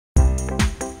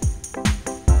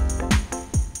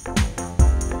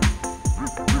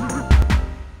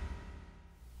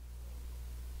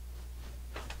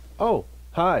Oh,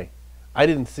 hi. I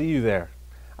didn't see you there.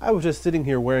 I was just sitting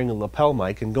here wearing a lapel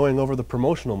mic and going over the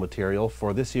promotional material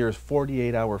for this year's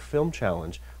 48-hour film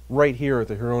challenge right here at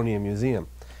the Huronia Museum.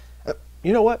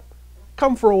 You know what?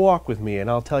 Come for a walk with me and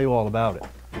I'll tell you all about it.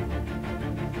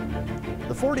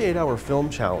 The 48-hour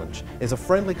film challenge is a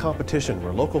friendly competition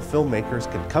where local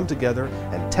filmmakers can come together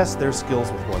and test their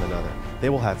skills with one another. They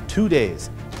will have 2 days,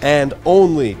 and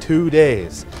only 2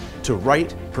 days, to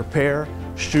write, prepare,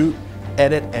 shoot,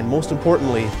 edit, and most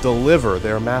importantly, deliver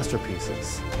their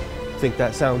masterpieces. Think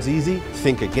that sounds easy?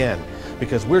 Think again,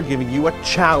 because we're giving you a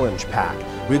challenge pack.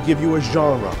 We'll give you a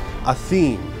genre, a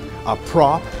theme, a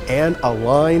prop, and a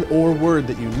line or word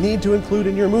that you need to include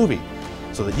in your movie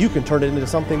so that you can turn it into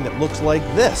something that looks like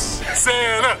this.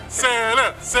 Santa,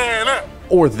 Santa, Santa.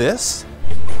 Or this.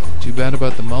 Too bad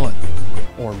about the mullet.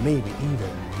 Or maybe even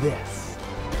this.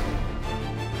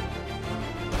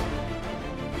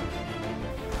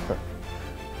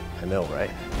 I know, right?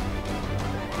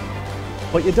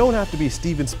 But you don't have to be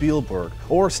Steven Spielberg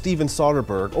or Steven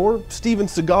Soderbergh or Steven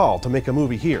Seagal to make a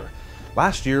movie here.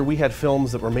 Last year we had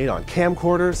films that were made on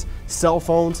camcorders, cell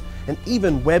phones, and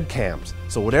even webcams.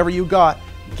 So whatever you got,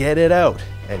 get it out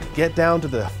and get down to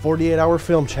the 48-hour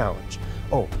film challenge.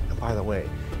 Oh, and by the way,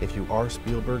 if you are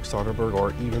Spielberg, Soderbergh,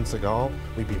 or even Seagal,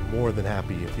 we'd be more than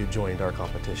happy if you joined our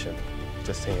competition.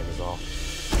 Just saying is all.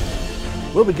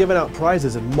 We'll be giving out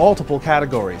prizes in multiple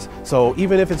categories, so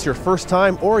even if it's your first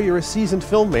time or you're a seasoned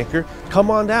filmmaker,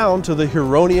 come on down to the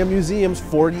Huronia Museum's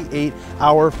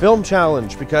 48-hour film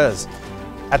challenge, because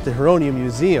at the Huronia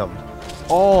Museum,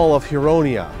 all of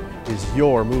Huronia is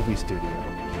your movie studio.